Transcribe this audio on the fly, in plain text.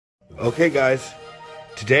Okay guys,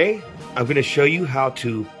 today I'm going to show you how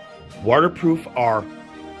to waterproof our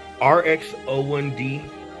TX-01D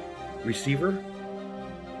receiver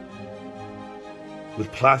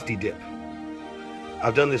with Plasti-Dip.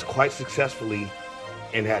 I've done this quite successfully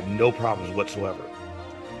and had no problems whatsoever.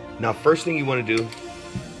 Now, first thing you want to do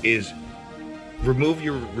is remove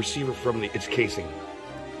your receiver from its casing.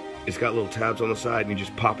 It's got little tabs on the side and you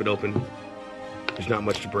just pop it open. There's not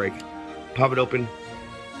much to break. Pop it open,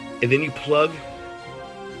 and then you plug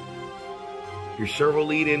your servo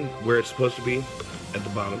lead in where it's supposed to be, at the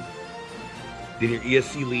bottom. Then your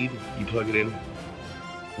ESC lead, you plug it in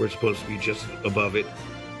where it's supposed to be, just above it.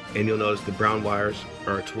 And you'll notice the brown wires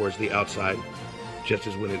are towards the outside, just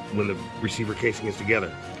as when the receiver casing is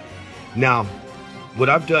together. Now, what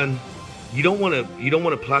I've done, you don't want to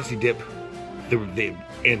Plasti-Dip the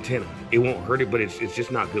antenna. It won't hurt it, but it's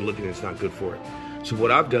just not good looking. It's not good for it. So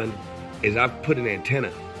what I've done is I've put an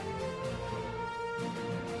antenna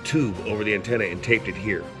tube over the antenna and taped it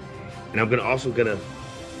here. And I'm also gonna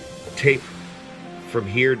tape from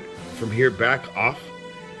here back off,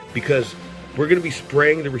 because we're gonna be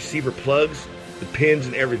spraying the receiver plugs, the pins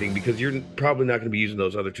and everything, because you're probably not gonna be using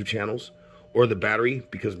those other two channels or the battery,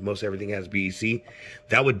 because most everything has BEC.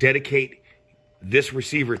 That would dedicate this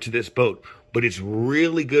receiver to this boat. But it's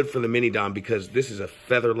really good for the mini dom, because this is a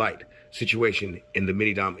feather light situation and the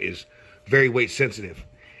mini dom is very weight sensitive.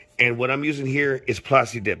 And what I'm using here is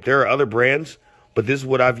Plasti-Dip. There are other brands, but this is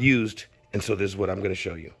what I've used, and so this is what I'm going to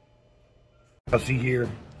show you. I'll see here,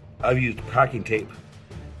 I've used packing tape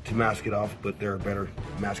to mask it off, but there are better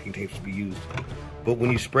masking tapes to be used. But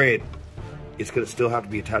when you spray it, it's going to still have to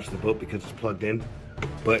be attached to the boat because it's plugged in.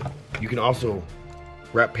 But you can also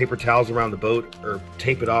wrap paper towels around the boat or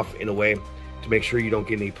tape it off in a way to make sure you don't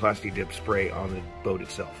get any Plasti-Dip spray on the boat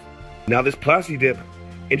itself. Now, this Plasti-Dip,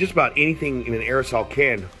 and just about anything in an aerosol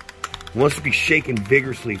can, wants to be shaken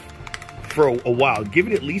vigorously for a while. Give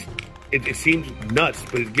it at least, it seems nuts,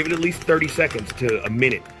 but give it at least 30 seconds to a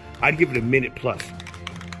minute. I'd give it a minute plus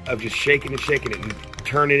of just shaking it and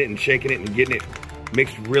turning it and shaking it and getting it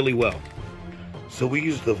mixed really well. So we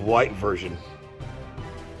use the white version.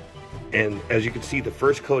 And as you can see, the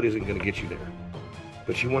first coat isn't going to get you there.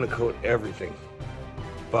 But you want to coat everything.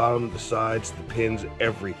 Bottom, the sides, the pins,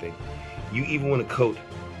 everything. You even want to coat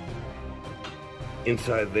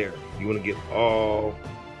inside there. You want to get all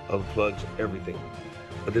of the plugs, everything.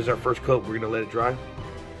 But this is our first coat. We're going to let it dry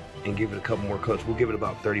and give it a couple more coats. We'll give it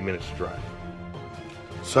about 30 minutes to dry.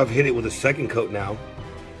 So I've hit it with a second coat now.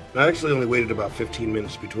 I actually only waited about 15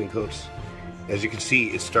 minutes between coats. As you can see,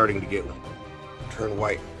 it's starting to turn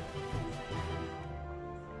white.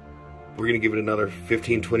 We're going to give it another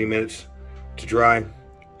 15-20 minutes to dry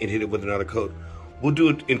and hit it with another coat. We'll do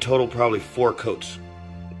it in total probably 4 coats,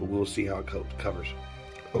 but we'll see how it covers.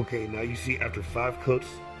 Okay, now you see after 5 coats,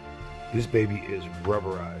 this baby is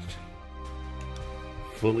rubberized,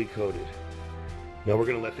 fully coated. Now we're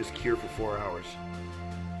going to let this cure for 4 hours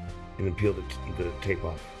and then peel the tape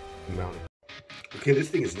off and mount it. Okay, this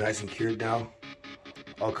thing is nice and cured now,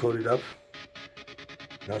 all coated up.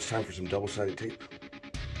 Now it's time for some double-sided tape.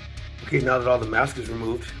 Okay, now that all the mask is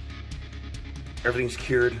removed, everything's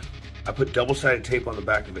cured, I put double-sided tape on the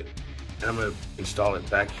back of it, and I'm going to install it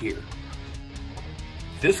back here.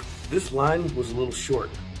 This line was a little short,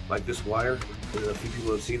 like this wire. I don't know if you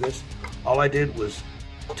people have seen this. All I did was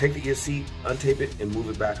take the ESC, untape it, and move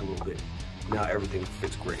it back a little bit. Now everything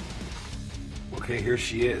fits great. Okay, here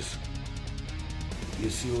she is.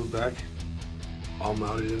 ESC moved back, all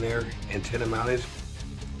mounted in there, antenna mounted.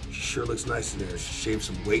 She sure looks nice in there. She shaved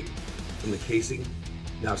some weight from the casing.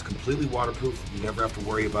 Now it's completely waterproof. You never have to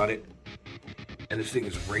worry about it. And this thing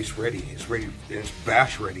is race ready. It's ready, and it's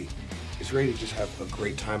bash ready. It's ready to just have a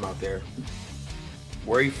great time out there.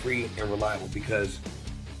 Worry-free and reliable, because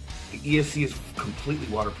the ESC is completely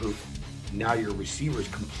waterproof. Now your receiver is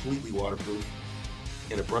completely waterproof,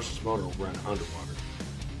 and a brushless motor will run underwater.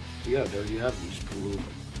 So yeah, there you have it. You just put a little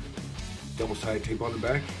double-sided tape on the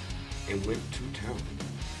back and went to town.